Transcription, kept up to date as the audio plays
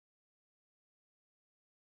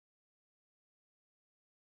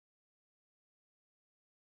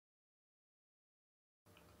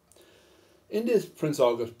In this Prince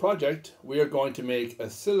August project, we are going to make a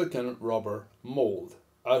silicone rubber mould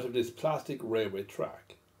out of this plastic railway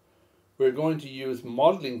track. We're going to use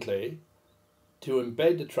modelling clay to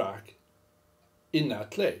embed the track in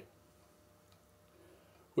that clay.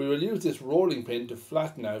 We will use this rolling pin to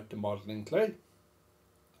flatten out the modelling clay.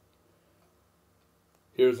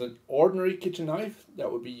 Here's an ordinary kitchen knife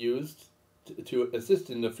that would be used to assist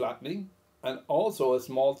in the flattening, and also a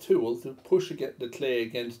small tool to push the clay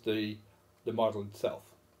against the model itself.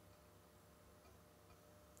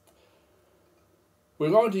 We're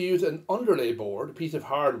going to use an underlay board, a piece of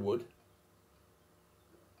hardwood,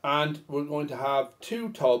 and we're going to have 2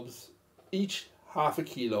 tubs, each half a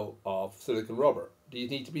kilo of silicone rubber. These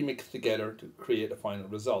need to be mixed together to create a final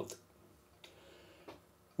result.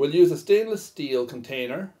 We'll use a stainless steel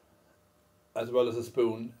container as well as a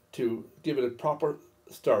spoon to give it a proper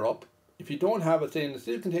stir up. If you don't have a stainless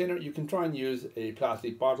steel container, you can try and use a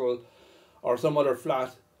plastic bottle or some other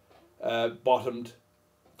flat bottomed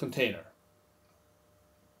container.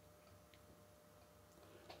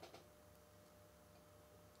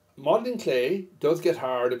 Modelling clay does get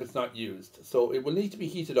hard if it's not used, so it will need to be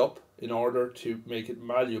heated up in order to make it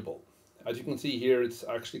malleable. As you can see here, it's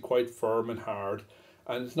actually quite firm and hard,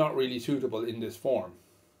 and it's not really suitable in this form.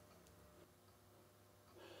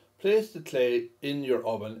 Place the clay in your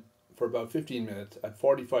oven for about 15 minutes at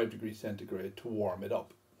 45 degrees centigrade to warm it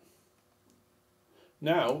up.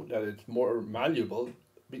 Now that it's more malleable,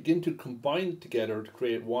 begin to combine it together to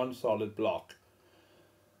create one solid block.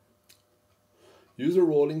 Use a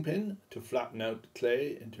rolling pin to flatten out the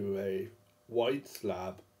clay into a wide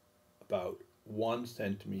slab about 1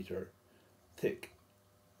 centimeter thick.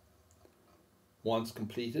 Once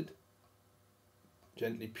completed,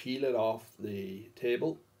 gently peel it off the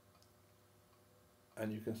table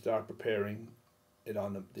and you can start preparing it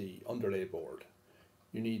on the underlay board.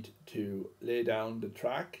 You need to lay down the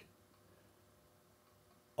track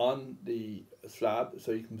on the slab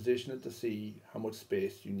so you can position it to see how much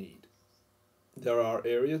space you need. There are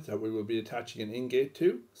areas that we will be attaching an ingate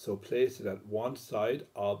to, so place it at one side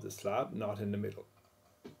of the slab, not in the middle.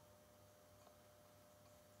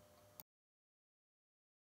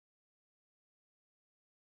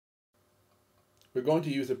 We're going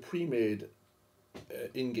to use a pre-made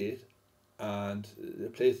ingate and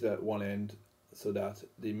place it at one end so that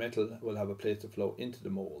the metal will have a place to flow into the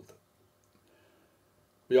mould.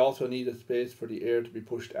 We also need a space for the air to be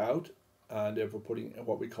pushed out, and therefore putting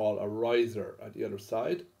what we call a riser at the other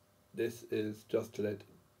side. This is just to let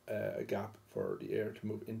a gap for the air to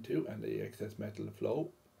move into and the excess metal to flow.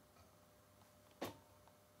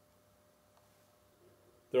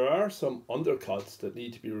 There are some undercuts that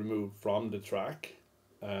need to be removed from the track,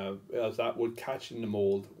 as that would catch in the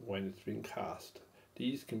mould when it's being cast.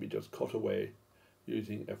 These can be just cut away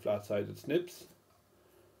using a flat-sided snips.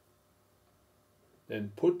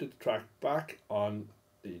 Then put the track back on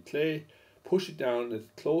the clay, push it down as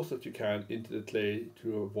close as you can into the clay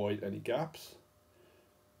to avoid any gaps.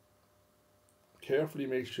 Carefully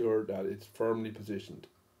make sure that it's firmly positioned.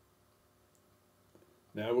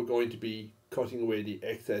 Now we're going to be cutting away the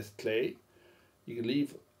excess clay. You can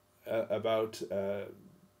leave about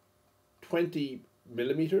 20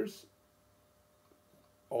 millimeters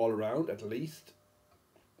all around at least.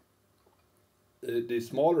 The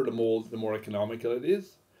smaller the mould, the more economical it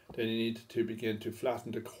is. Then you need to begin to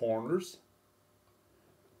flatten the corners.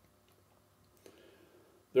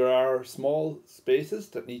 There are small spaces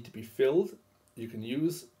that need to be filled. You can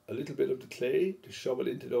use a little bit of the clay to shove it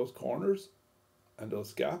into those corners and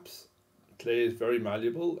those gaps. Clay is very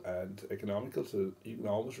malleable and economical, so you can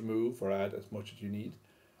always remove or add as much as you need.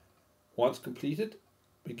 Once completed,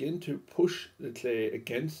 begin to push the clay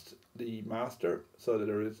against the master so that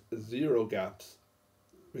there is 0 gaps,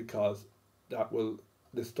 because that will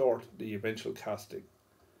distort the eventual casting.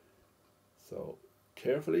 So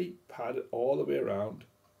carefully pat it all the way around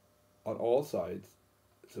on all sides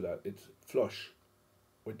so that it's flush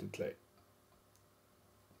with the clay.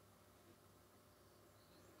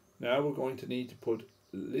 Now we're going to need to put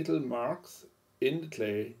little marks in the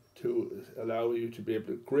clay to allow you to be able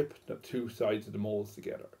to grip the 2 sides of the molds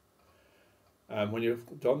together. And when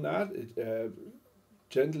you've done that,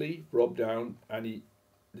 gently rub down any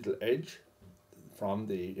little edge from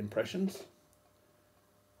the impressions.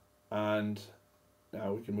 And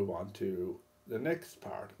now we can move on to the next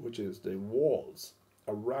part, which is the walls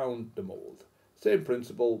around the mold. Same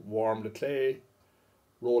principle, warm the clay,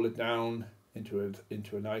 roll it down into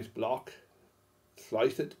a nice block,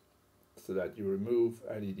 slice it so that you remove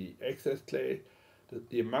any of the excess clay.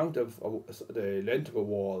 The amount of the length of a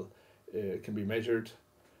wall can be measured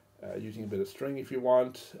using a bit of string if you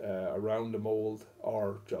want, around the mould,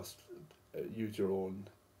 or just use your own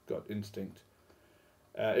gut instinct.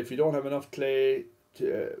 If you don't have enough clay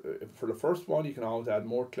for the first one, you can always add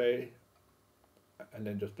more clay and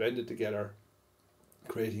then just blend it together,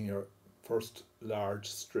 creating your first large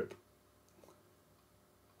strip.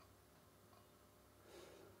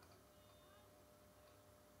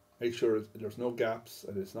 Make sure there's no gaps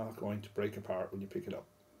and it's not going to break apart when you pick it up.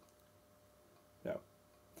 Now,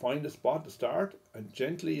 find a spot to start and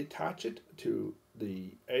gently attach it to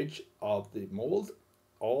the edge of the mould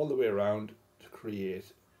all the way around to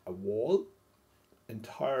create a wall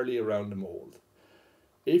entirely around the mould.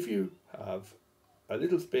 If you have a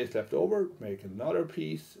little space left over, make another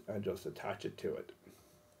piece and just attach it to it.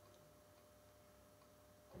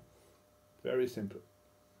 Very simple.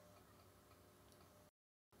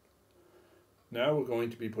 Now we're going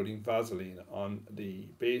to be putting Vaseline on the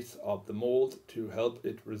base of the mould to help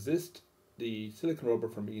it resist the silicone rubber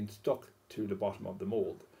from being stuck to the bottom of the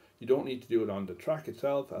mould. You don't need to do it on the track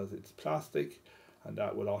itself as it's plastic, and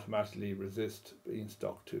that will automatically resist being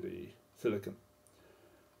stuck to the silicone.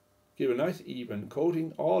 Give a nice even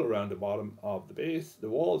coating all around the bottom of the base. The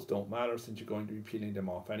walls don't matter since you're going to be peeling them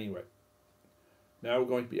off anyway. Now we're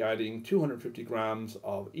going to be adding 250 grams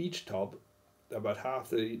of each tub, about half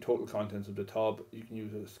the total contents of the tub. You can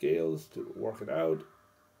use the scales to work it out.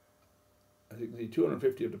 As you can see,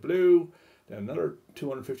 250 of the blue, then another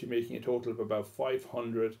 250, making a total of about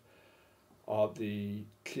 500 of the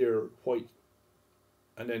clear white.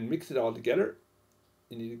 And then mix it all together.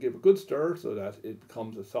 You need to give a good stir so that it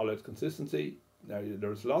becomes a solid consistency. Now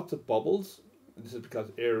there's lots of bubbles. This is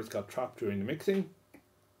because air has got trapped during the mixing.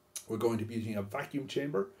 We're going to be using a vacuum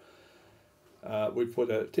chamber. We put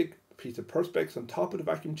a thick piece of perspex on top of the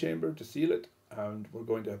vacuum chamber to seal it, and we're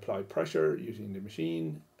going to apply pressure using the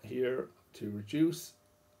machine here to reduce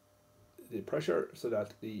the pressure so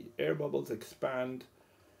that the air bubbles expand,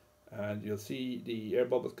 and you'll see the air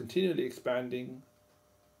bubbles continually expanding,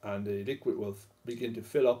 and the liquid will begin to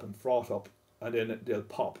fill up and froth up, and then they'll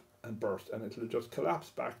pop and burst, and it'll just collapse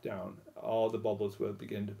back down. All the bubbles will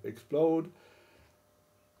begin to explode,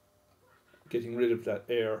 getting rid of that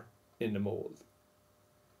air in the mold.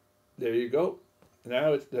 There you go.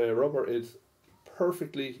 Now the rubber is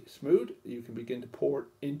perfectly smooth. You can begin to pour it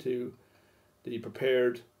into the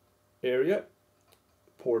prepared area.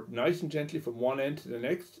 Pour it nice and gently from one end to the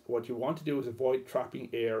next. What you want to do is avoid trapping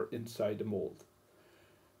air inside the mold.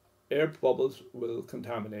 Air bubbles will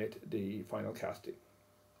contaminate the final casting.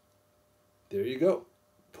 There you go.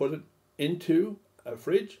 Put it into a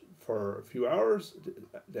fridge for a few hours,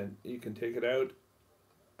 then you can take it out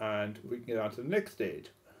and we can get on to the next stage.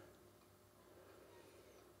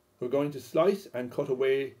 We're going to slice and cut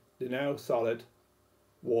away the now solid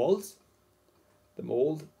walls. The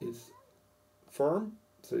mold is firm,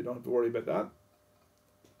 so you don't have to worry about that.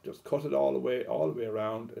 Just cut it all the way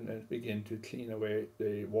around, and then begin to clean away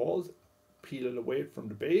the walls. Peel it away from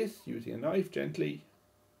the base using a knife gently,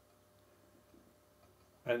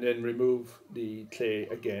 and then remove the clay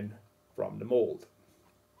again from the mold.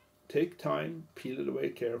 Take time, peel it away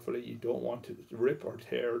carefully. You don't want to rip or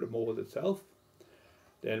tear the mold itself.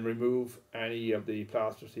 Then remove any of the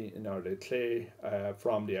plasticine or the clay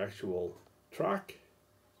from the actual track.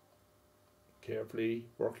 Carefully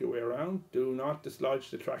work your way around. Do not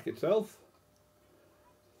dislodge the track itself.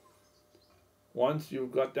 Once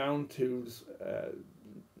you've got down to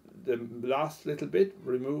the last little bit,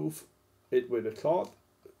 remove it with a cloth,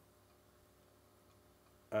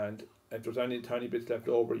 and if there's any tiny bits left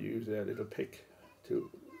over, use a little pick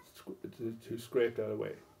to scrape that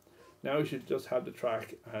away. Now you should just have the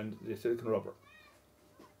track and the silicone rubber.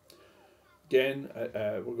 Again,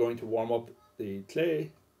 we're going to warm up the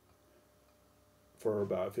clay for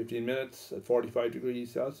about 15 minutes at 45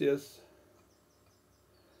 degrees Celsius.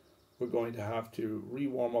 We're going to have to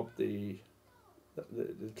re-warm up the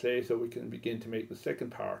clay so we can begin to make the second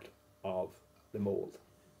part of the mold.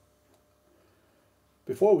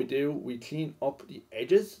 Before we do, we clean up the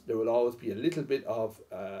edges. There will always be a little bit of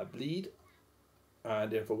bleed,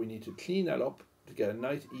 and therefore we need to clean that up to get a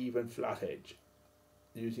nice even flat edge.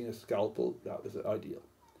 Using a scalpel, that is ideal.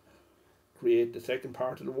 Create the second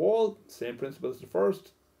part of the wall, same principle as the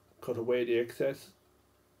first. Cut away the excess.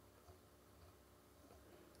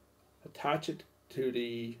 Attach it to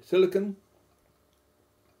the silicone,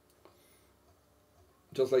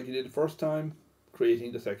 just like you did the first time,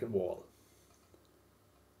 creating the second wall.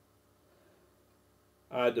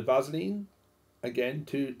 Add the Vaseline again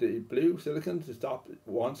to the blue silicone to stop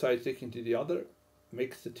one side sticking to the other.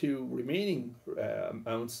 Mix the two remaining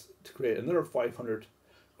amounts to create another 500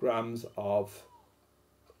 grams of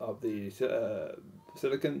of the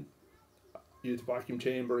silicone. Use the vacuum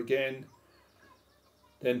chamber again,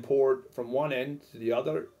 then pour it from one end to the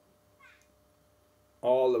other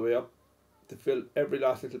all the way up to fill every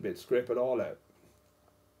last little bit, scrape it all out.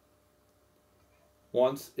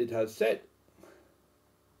 Once it has set,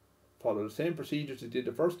 follow the same procedures you did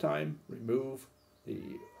the first time. Remove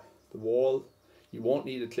the wall. You won't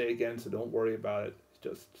need a clay again, so don't worry about it.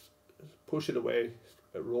 Just push it away,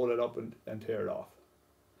 roll it up and tear it off.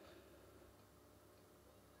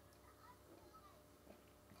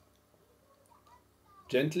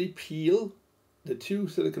 Gently peel the two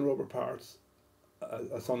silicone rubber parts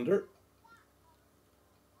asunder,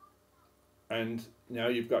 and now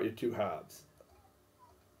you've got your two halves.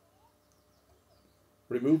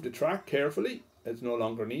 Remove the track carefully, it's no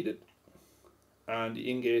longer needed, and the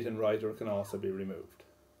ingate and rider can also be removed.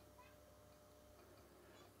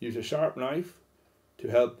 Use a sharp knife to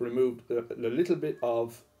help remove the little bit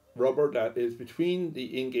of rubber that is between the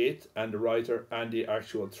ingate and the rider and the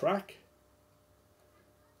actual track,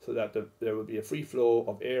 so that there will be a free flow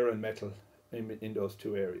of air and metal in those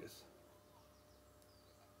two areas.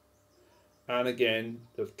 And again,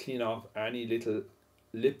 just clean off any little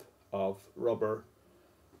lip of rubber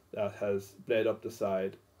that has bled up the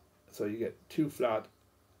side, so you get two flat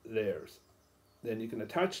layers. Then you can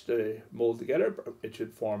attach the mold together. It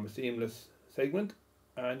should form a seamless segment,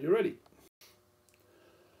 and you're ready.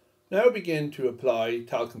 Now begin to apply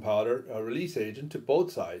talcum powder or release agent to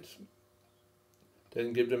both sides.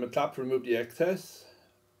 Then give them a clap to remove the excess.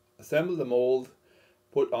 Assemble the mold.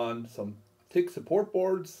 Put on some thick support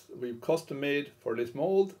boards we've custom made for this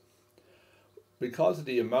mold. Because of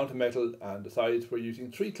the amount of metal and the size, we're using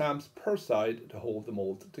 3 clamps per side to hold the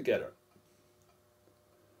mold together.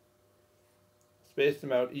 Space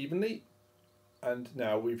them out evenly, and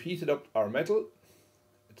now we've heated up our metal.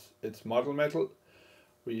 It's model metal.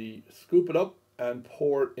 We scoop it up and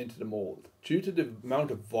pour it into the mold. Due to the amount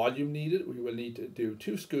of volume needed, we will need to do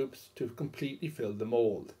 2 scoops to completely fill the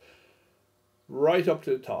mold, right up to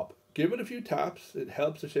the top. Give it a few taps, it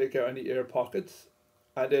helps to shake out any air pockets,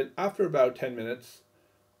 and then after about 10 minutes,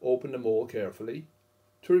 open the mold carefully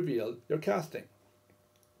to reveal your casting.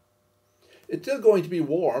 It's still going to be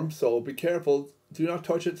warm, so be careful, do not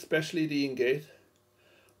touch it, especially the ingate.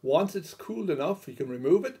 Once it's cooled enough, you can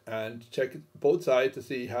remove it and check both sides to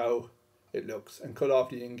see how it looks, and cut off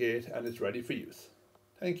the ingate, and it's ready for use.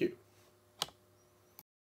 Thank you.